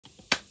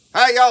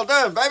How y'all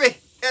doing, baby?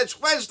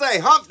 It's Wednesday,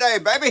 hump day,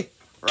 baby.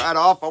 Right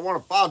off, I want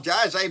to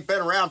apologize. I ain't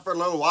been around for a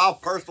little while.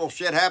 Personal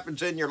shit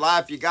happens in your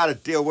life. You got to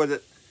deal with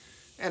it.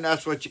 And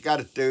that's what you got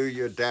to do.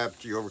 You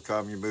adapt, you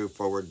overcome, you move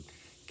forward,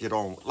 get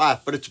on with life.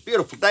 But it's a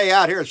beautiful day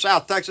out here in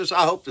South Texas.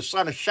 I hope the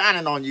sun is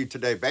shining on you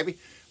today, baby.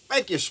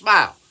 Make you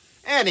smile.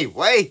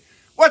 Anyway,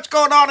 what's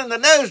going on in the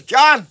news,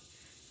 John?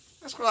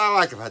 That's what I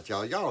like about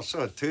y'all. Y'all are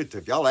so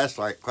intuitive. Y'all ask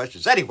the right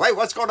questions. Anyway,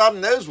 what's going on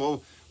in the news?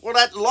 Well,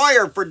 that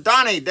lawyer for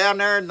Donnie down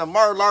there in the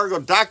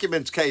Mar-a-Lago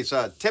documents case,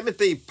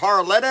 Timothy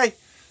Parolette,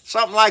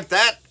 something like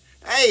that.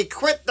 Hey,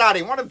 quit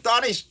Donnie. One of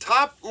Donnie's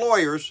top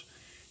lawyers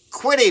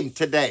quit him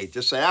today.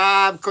 Just say,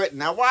 I'm quitting.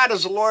 Now, why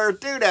does a lawyer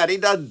do that? He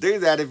doesn't do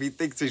that if he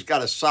thinks he's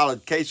got a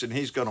solid case and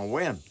he's going to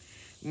win.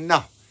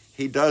 No,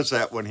 he does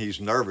that when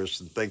he's nervous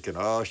and thinking,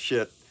 oh,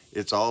 shit,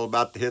 it's all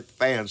about to hit the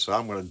fan, so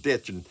I'm going to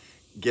ditch and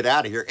get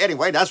out of here.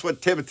 Anyway, that's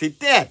what Timothy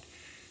did.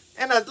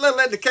 And a little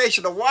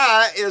indication of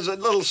why is a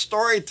little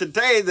story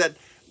today that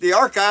the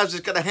Archives is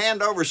going to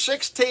hand over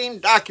 16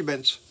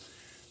 documents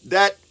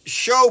that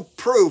show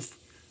proof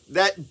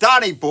that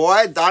Donnie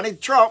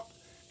Trump,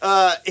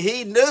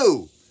 he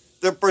knew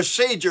the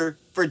procedure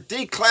for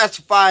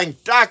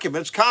declassifying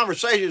documents,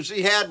 conversations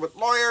he had with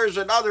lawyers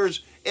and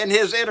others in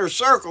his inner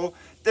circle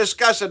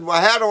discussing,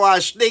 well, how do I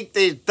sneak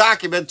these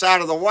documents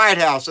out of the White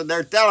House? And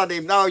they're telling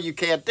him, no, you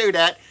can't do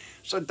that.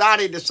 So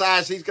Donnie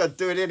decides he's going to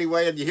do it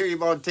anyway, and you hear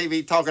him on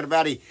TV talking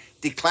about he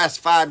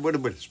declassified with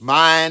him with his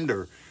mind,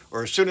 or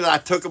as soon as I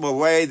took them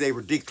away, they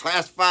were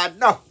declassified.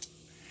 No.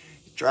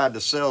 He's trying to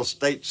sell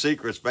state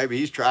secrets, baby.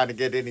 He's trying to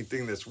get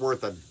anything that's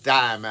worth a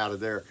dime out of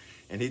there,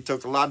 and he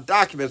took a lot of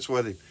documents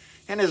with him,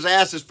 and his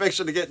ass is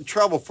fixing to get in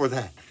trouble for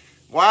that.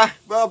 Why?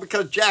 Well,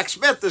 because Jack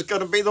Smith is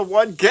going to be the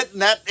one getting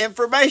that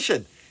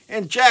information,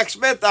 and Jack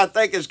Smith, I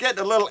think, is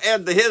getting a little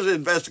end to his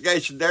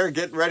investigation there,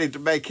 getting ready to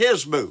make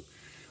his move.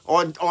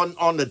 On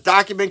the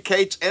document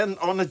case and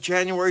on the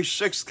January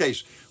 6th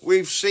case.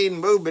 We've seen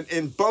movement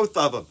in both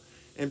of them.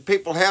 And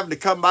people having to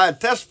come by and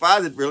testify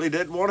that really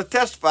didn't want to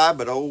testify,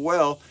 but oh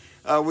well.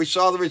 We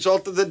saw the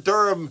result of the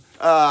Durham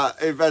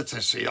events. I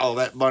see all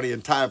that money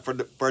and time for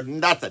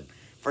nothing.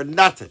 For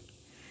nothing.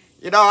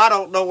 You know, I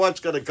don't know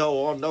what's going to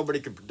go on. Nobody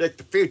can predict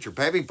the future,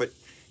 baby. But,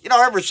 you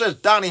know, ever since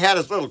Donnie had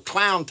his little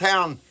Clown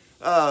Town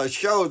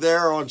show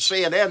there on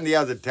CNN the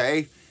other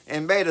day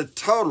and made a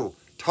total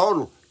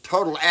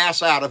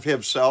ass out of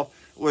himself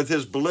with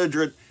his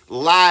belligerent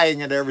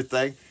lying and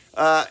everything.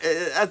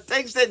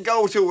 Things didn't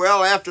go too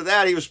well after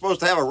that. He was supposed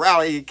to have a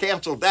rally. He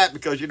canceled that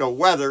because, you know,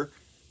 weather.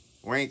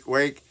 Wink,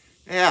 wink.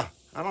 Yeah,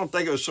 I don't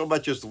think it was so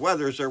much as the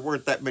weather as there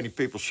weren't that many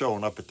people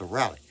showing up at the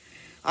rally.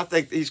 I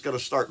think he's going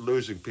to start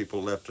losing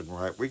people left and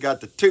right. We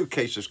got the 2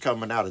 cases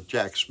coming out of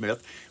Jack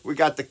Smith. We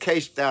got the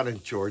case down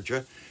in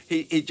Georgia.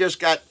 He just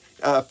got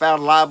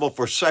found liable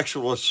for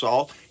sexual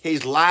assault.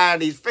 He's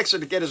lying. He's fixing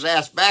to get his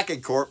ass back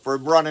in court for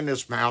running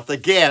his mouth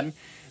again.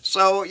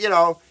 So, you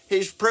know,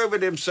 he's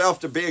proven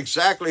himself to be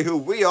exactly who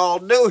we all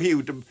knew he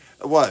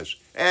was.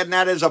 And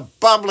that is a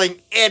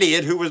bumbling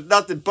idiot who was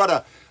nothing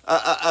but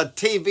a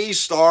TV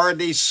star, and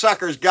these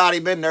suckers got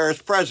him in there as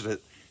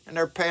president. And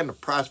they're paying the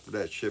price for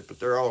that shit,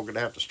 but they're all going to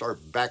have to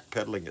start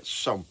backpedaling at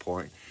some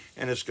point,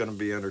 and it's going to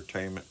be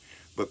entertainment.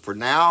 But for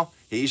now,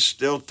 he's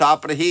still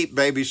top of the heap,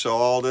 baby, so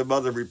all them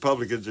other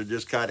Republicans are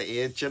just kind of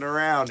inching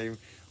around him,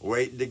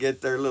 waiting to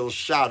get their little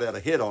shot at a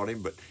hit on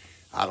him. But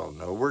I don't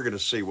know. We're going to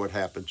see what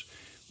happens.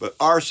 But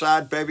our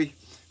side, baby,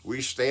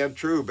 we stand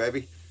true,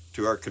 baby,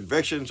 to our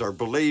convictions, our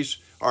beliefs,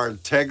 our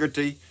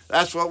integrity.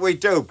 That's what we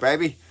do,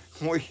 baby.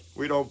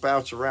 We don't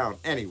bounce around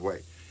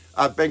anyway.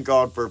 I've been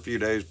gone for a few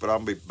days, but I'll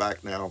be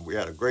back now. We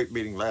had a great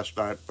meeting last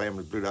night,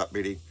 Family Blue Dot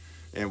meeting.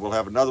 And we'll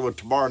have another one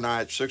tomorrow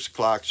night, 6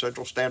 o'clock,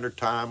 Central Standard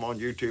Time, on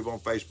YouTube, on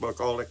Facebook,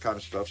 all that kind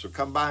of stuff. So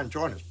come by and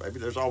join us, baby.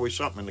 There's always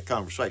something in the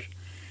conversation.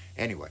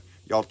 Anyway,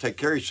 y'all take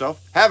care of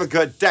yourself. Have a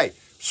good day.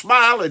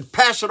 Smile and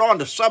pass it on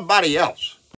to somebody else.